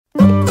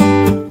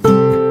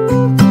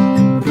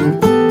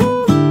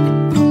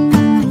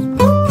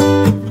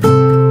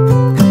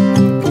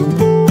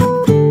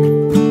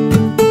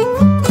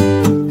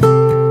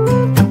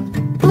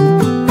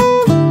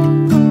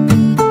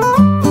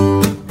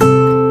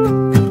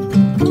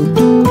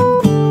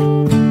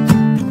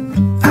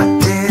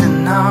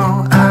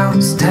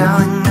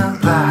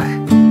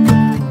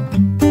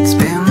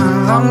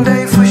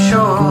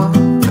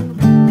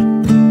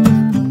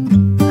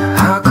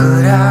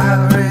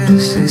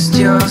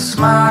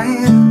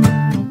smile.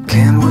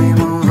 Can we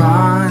move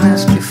on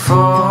as before?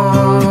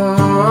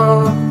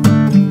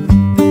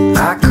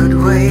 I could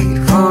wait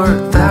for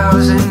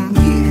 1,000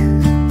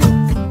 years,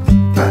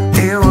 but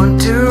it won't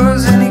do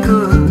us any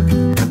good.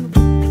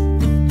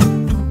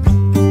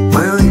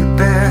 Will you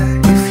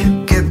bet if you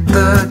get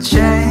the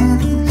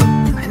chance?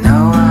 I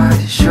know I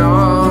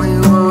surely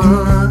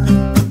would.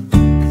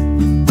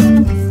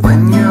 When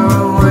you're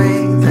away,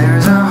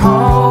 there's a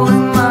hole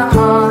in my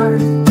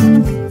heart.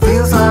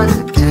 Feels like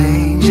a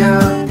deja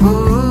vu.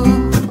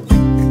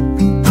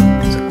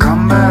 So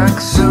come back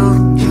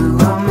soon, you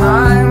are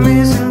my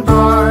missing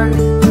part.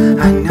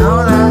 I know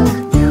that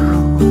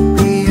you'll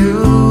be you,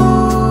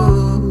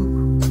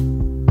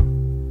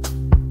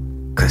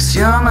 'cause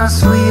you're my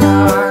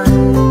sweetheart.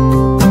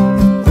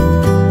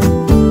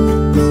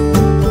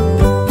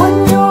 When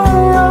you're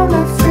around,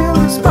 I feel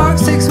the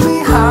sparks takes me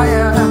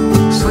higher,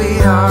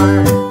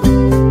 sweetheart.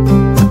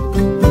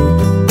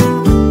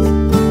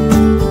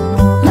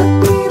 Let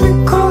me be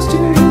close to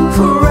you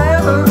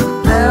forever,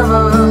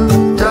 never,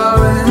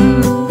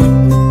 darling.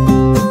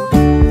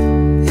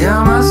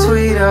 You're my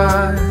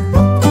sweetheart.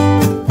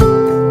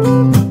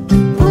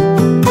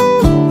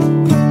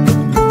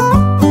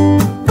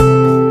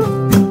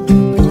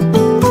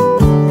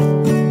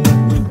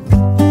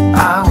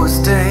 I will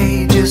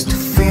stay just to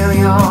feel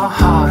your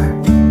heart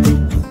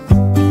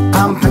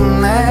pumping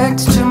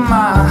next to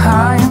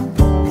mine.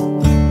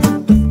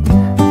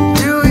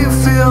 Do you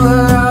feel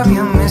that I'm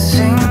your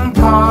missing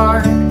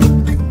part?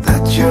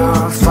 That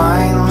you're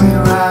finally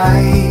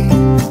right?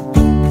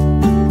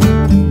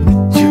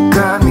 You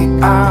got me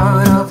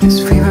out of this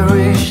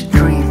feverish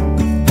dream.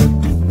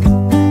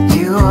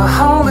 You are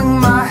holding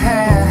my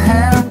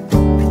hand.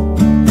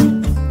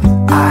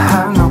 I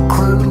have no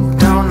clue,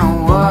 don't know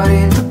what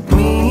it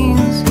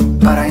means,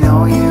 but I know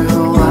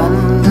you'll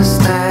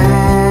understand.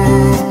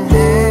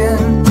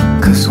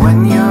 'Cause when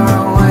you're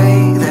away,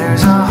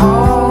 there's a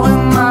hole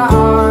in my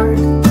heart.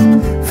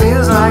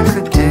 Feels like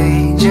a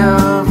deja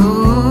vu.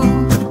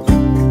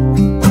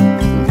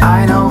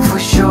 I know for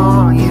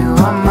sure you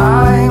are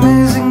my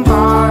missing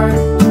part.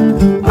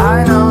 I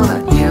know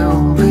that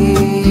you'll be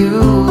you,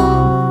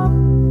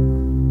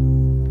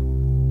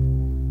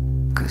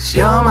 'cause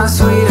you're my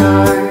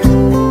sweetheart.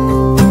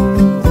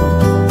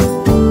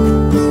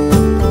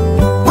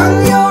 When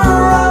you're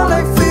around,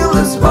 I feel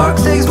the spark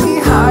takes me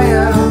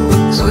higher,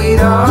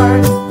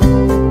 sweetheart.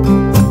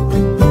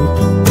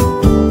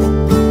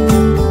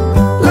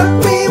 Let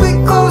me be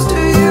close to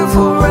you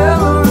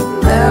forever,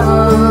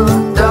 never,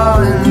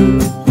 darling.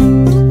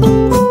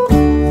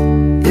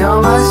 You're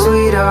my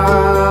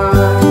sweetheart.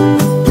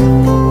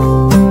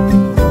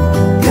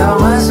 You're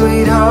my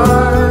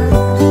sweetheart.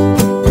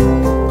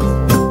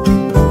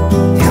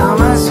 You're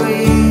my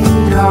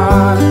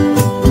sweetheart.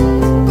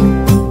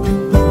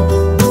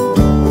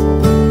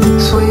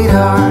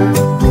 Sweetheart.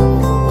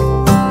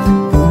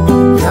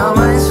 You're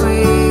my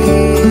sweetheart.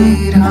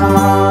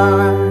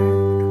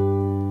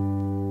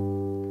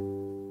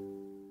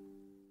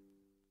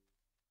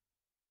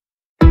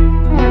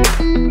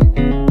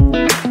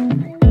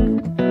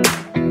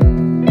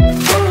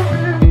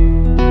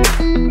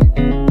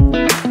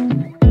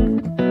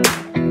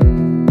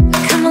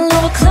 Come a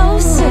little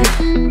closer,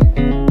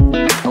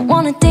 I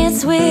wanna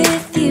dance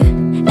with you.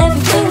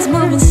 Everything's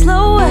moving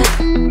slower,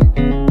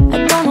 I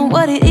don't know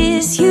what it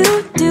is you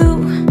do.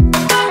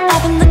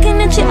 I've been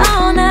looking at you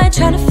all night,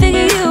 trying to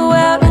figure you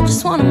out. I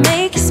just wanna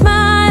make you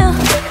smile.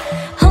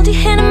 Hold your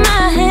hand in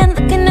my hand,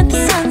 looking at the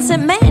sunset.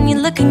 Man,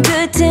 you're looking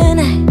good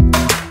tonight.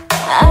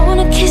 I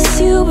wanna kiss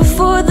you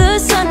before the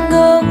sun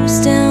goes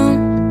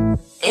down.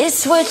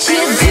 It's what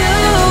you're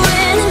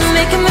doing,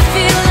 making me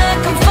feel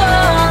like I'm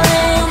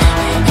falling.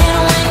 And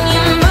when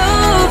you're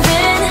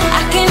moving,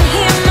 I can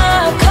hear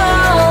my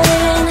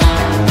calling.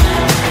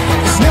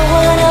 There's no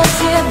one else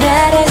here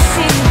that I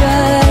see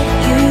but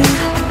you.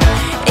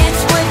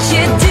 It's what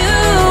you're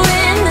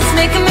doing that's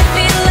making me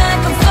feel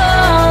like I'm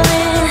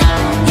falling.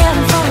 Yeah,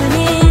 I'm falling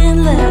in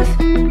love.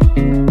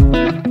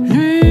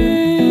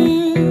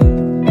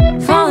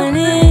 Falling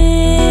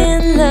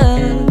in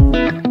love.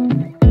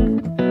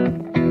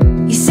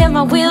 You set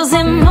my wheels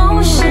in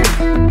motion.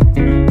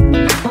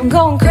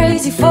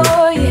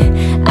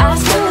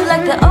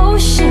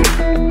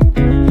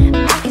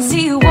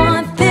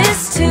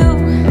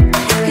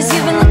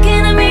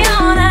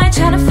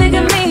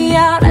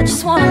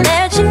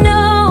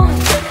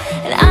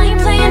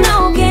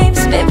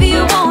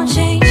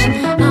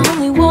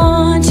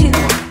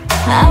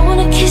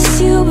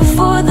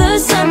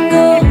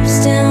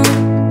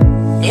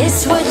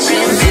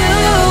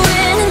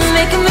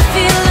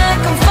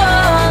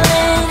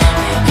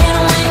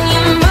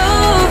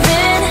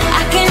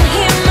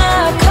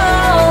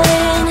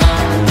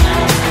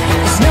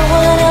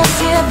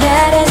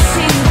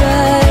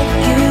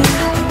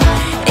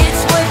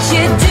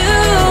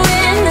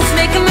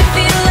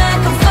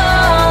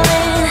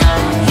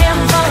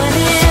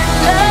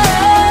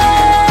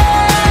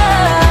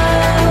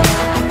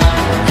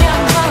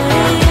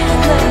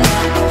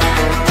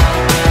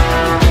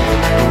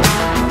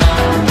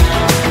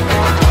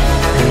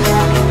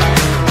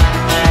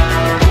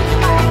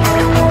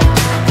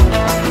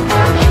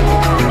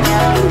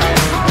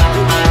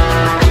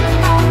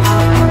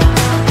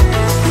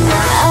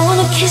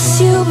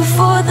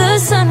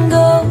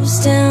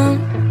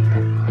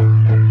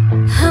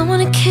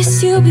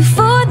 you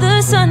before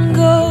the sun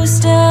goes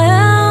down.